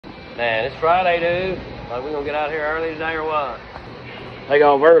Man, it's Friday, dude. Like, we gonna get out here early today or what? Take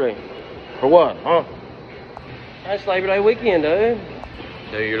off early. For what, huh? That's Labor Day weekend, dude.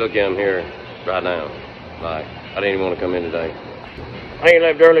 Dude, you're looking at him here right now. Like, I didn't even want to come in today. I ain't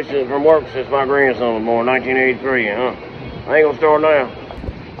left early from work since my grandson was born, 1983, huh? I ain't gonna start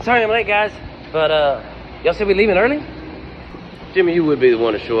now. Sorry I'm late, guys. But, y'all said we leaving early? Jimmy, you would be the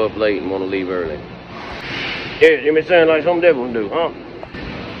one to show up late and want to leave early. Yeah, Jimmy sounds like something different to do, huh?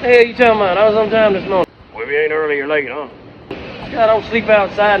 Hey, you talking about? I was on time this morning. Well, if you ain't early, you're late, huh? I don't sleep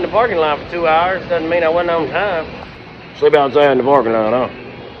outside in the parking lot for 2 hours. Doesn't mean I wasn't on time. Sleep outside in the parking lot, huh?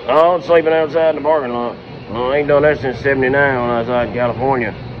 Oh, sleeping outside in the parking lot. I ain't done that since 79 when I was out in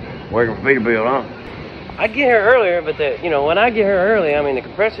California, working for Peterbilt, huh? I get here earlier, but when I get here early, I mean, the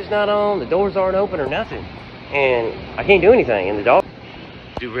compressor's not on, the doors aren't open or nothing. And I can't do anything, and the dog...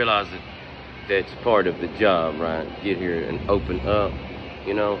 You do realize that that's part of the job, right? Get here and open up,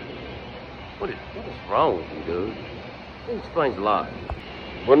 you know? What is wrong with you, dude? It explains a lot.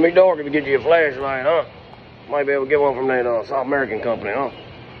 Wouldn't be dark if you get you a flashlight, huh? Might be able to get one from that South American company, huh?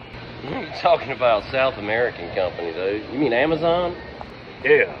 What are you talking about, South American company, dude? You mean Amazon?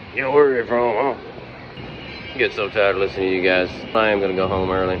 Yeah, you know where you're from, huh? I get so tired of listening to you guys. I am gonna go home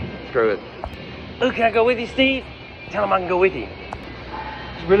early. Screw it. Look, can I go with you, Steve? Tell him I can go with you.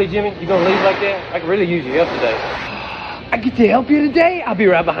 Really, Jimmy? You gonna leave like that? I could really use your help today. I get to help you today? I'll be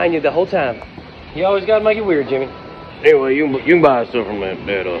right behind you the whole time. You always gotta make it weird, Jimmy. Anyway, you can buy stuff from that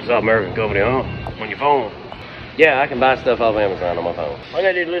South American company, huh? On your phone. Yeah, I can buy stuff off Amazon on my phone. I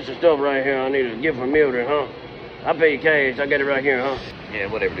got this list of stuff right here I need to give from Mildred, huh? I pay you cash. I got it right here, huh? Yeah,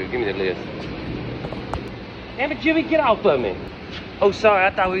 whatever, dude. Give me the list. Damn it, Jimmy, get off of me. Oh, sorry.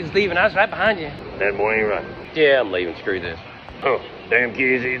 I thought we was leaving. I was right behind you. That boy ain't right. Yeah, I'm leaving. Screw this. Oh, damn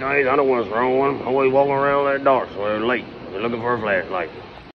kids these days. I know what's wrong with them. Always walking around that dark, so they're late. They're looking for a flashlight.